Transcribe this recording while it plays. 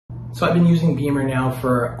So I've been using Bemer now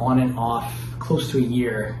for on and off close to a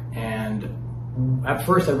year, and at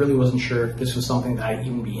first I really wasn't sure if this was something that I'd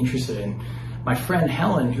even be interested in. My friend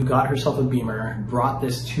Helen, who got herself a Bemer, brought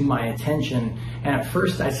this to my attention, and at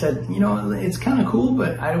first I said, you know, it's kind of cool,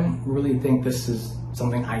 but I don't really think this is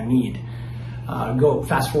something I need.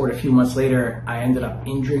 Fast forward a few months later, I ended up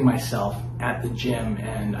injuring myself at the gym,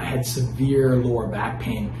 and I had severe lower back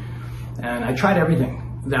pain, and I tried everything.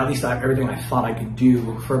 At least everything I thought I could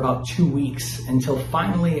do for about 2 weeks, until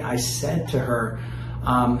finally I said to her,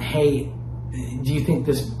 hey, do you think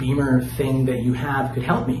this Bemer thing that you have could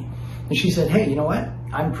help me? And she said, hey, you know what?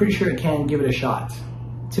 I'm pretty sure it can. Give it a shot.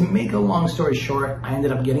 To make a long story short, I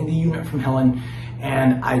ended up getting the unit from Helen,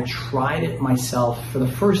 and I tried it myself for the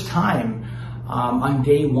first time. On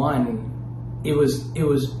day one, it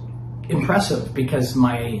was impressive because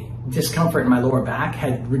my discomfort in my lower back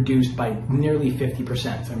had reduced by nearly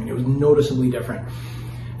 50%. I mean, it was noticeably different.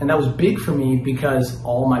 And that was big for me because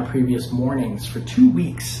all my previous mornings for 2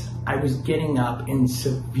 weeks, I was getting up in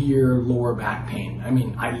severe lower back pain. I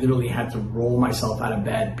mean, I literally had to roll myself out of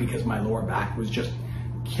bed because my lower back was just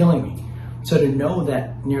killing me. So to know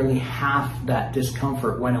that nearly half that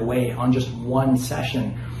discomfort went away on just one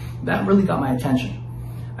session, that really got my attention.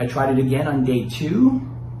 I tried it again on day 2,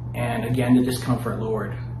 and again the discomfort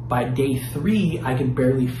lowered. By day 3, I could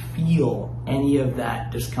barely feel any of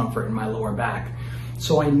that discomfort in my lower back.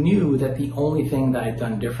 So I knew that the only thing that I'd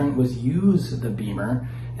done different was use the Bemer,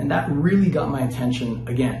 and that really got my attention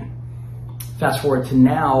again. Fast forward to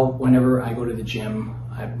now, whenever I go to the gym,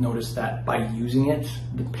 I've noticed that by using it,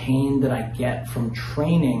 the pain that I get from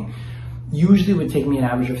training usually would take me an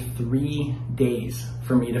average of 3 days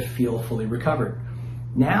for me to feel fully recovered.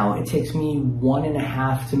 Now it takes me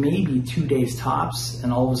 1.5 to maybe 2 days tops,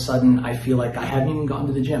 and all of a sudden I feel like I haven't even gotten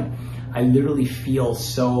to the gym. I literally feel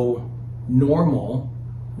so normal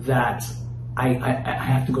that I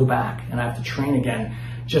have to go back and I have to train again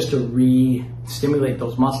just to re-stimulate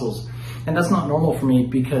those muscles. And that's not normal for me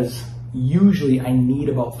because usually I need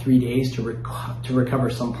about 3 days to recover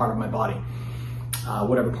some part of my body,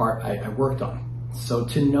 whatever part I worked on. So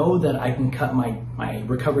to know that I can cut my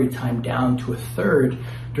recovery time down to 1/3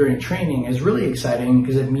 during training is really exciting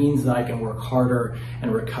because it means that I can work harder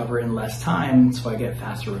and recover in less time, so I get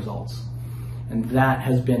faster results. And that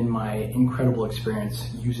has been my incredible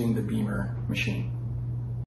experience using the Bemer machine.